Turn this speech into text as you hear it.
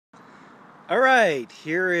Alright,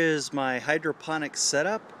 here is my hydroponic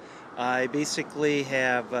setup. I basically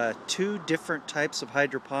have two different types of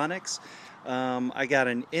hydroponics. I got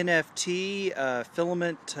an NFT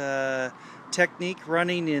filament technique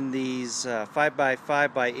running in these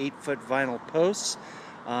 5x5 by 8 foot vinyl posts.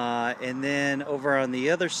 And then over on the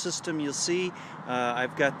other system you'll see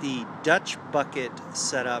I've got the Dutch bucket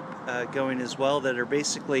setup going as well, that are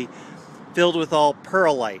basically filled with all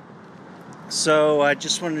perlite. So I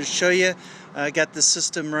just wanted to show you, I got this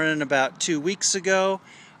system running about 2 weeks ago.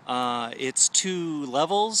 It's two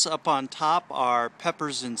levels. Up on top are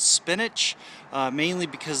peppers and spinach, mainly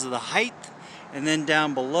because of the height, and then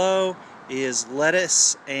down below is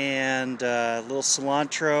lettuce and little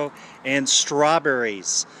cilantro and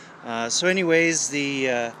strawberries. So anyways,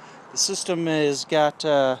 the system has got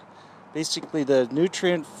basically the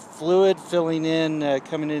nutrient fluid filling in,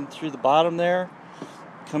 coming in through the bottom there.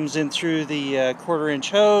 Comes in through the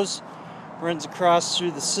 1/4-inch hose, runs across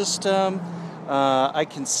through the system. I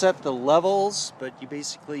can set the levels, but you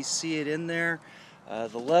basically see it in there.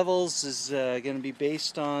 The levels is going to be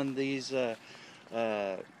based on these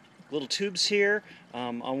little tubes here.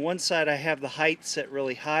 On one side I have the height set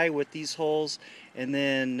really high with these holes, and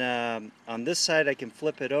then on this side I can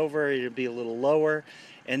flip it over, it'll be a little lower.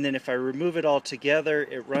 And then if I remove it all together,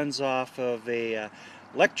 it runs off of a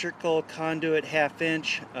electrical conduit 1/2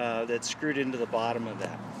 inch that's screwed into the bottom of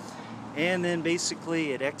that. And then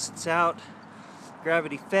basically it exits out,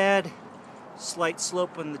 gravity fed, slight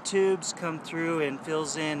slope on the tubes, come through and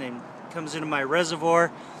fills in and comes into my reservoir,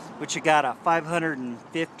 which I got a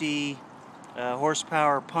 550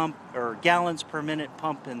 horsepower pump, or gallons per minute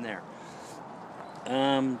pump in there.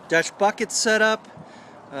 Dutch bucket setup,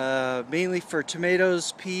 mainly for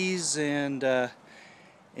tomatoes, peas, and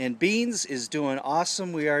beans, is doing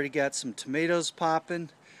awesome. We already got some tomatoes popping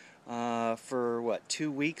for what, 2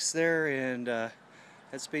 weeks there, and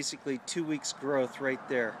that's basically 2 weeks growth right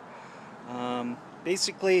there.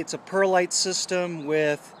 Basically it's a perlite system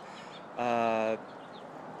with a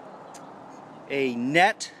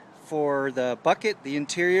net for the bucket, the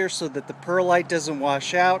interior, so that the perlite doesn't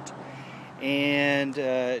wash out, and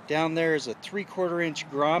down there is a 3/4 inch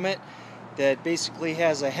grommet that basically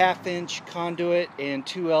has a 1/2 inch conduit and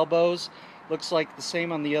 2 elbows. Looks like the same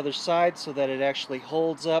on the other side, so that it actually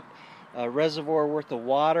holds up a reservoir worth of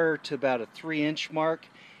water to about a 3-inch mark,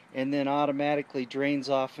 and then automatically drains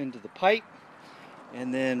off into the pipe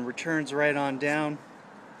and then returns right on down.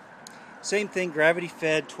 Same thing, gravity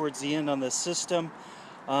fed towards the end on the system.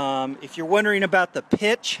 If you're wondering about the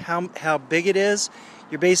pitch, how big it is,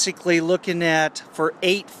 you're basically looking at, for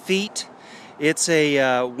 8 feet, it's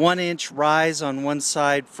a 1-inch rise on one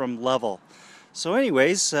side from level. So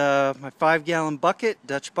anyways, my 5-gallon bucket,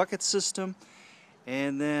 Dutch bucket system,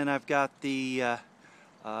 and then I've got the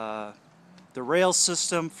rail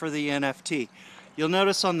system for the NFT. You'll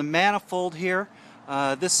notice on the manifold here,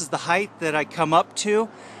 this is the height that I come up to,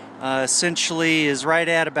 essentially is right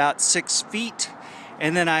at about 6 feet.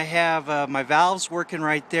 And then I have my valves working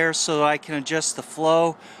right there, so I can adjust the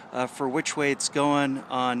flow for which way it's going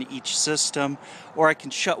on each system. Or I can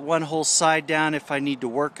shut one whole side down if I need to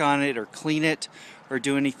work on it or clean it or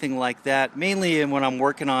do anything like that. Mainly when I'm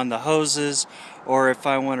working on the hoses, or if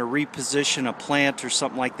I want to reposition a plant or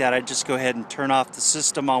something like that, I just go ahead and turn off the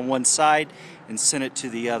system on one side and send it to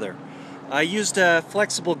the other. I used a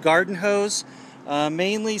flexible garden hose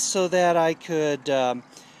mainly so that I could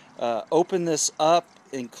open this up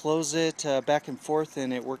and close it back and forth,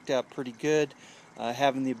 and it worked out pretty good,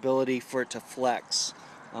 having the ability for it to flex.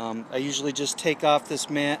 I usually just take off this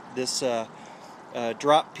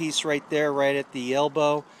drop piece right there, right at the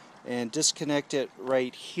elbow, and disconnect it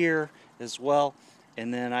right here as well,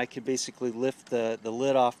 and then I could basically lift the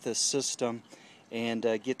lid off this system and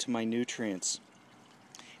get to my nutrients.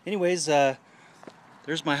 Anyways,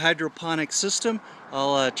 there's my hydroponic system.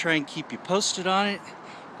 I'll try and keep you posted on it.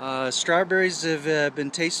 Strawberries have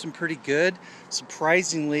been tasting pretty good.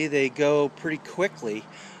 Surprisingly, they go pretty quickly.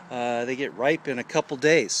 They get ripe in a couple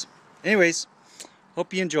days. Anyways,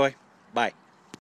 hope you enjoy. Bye.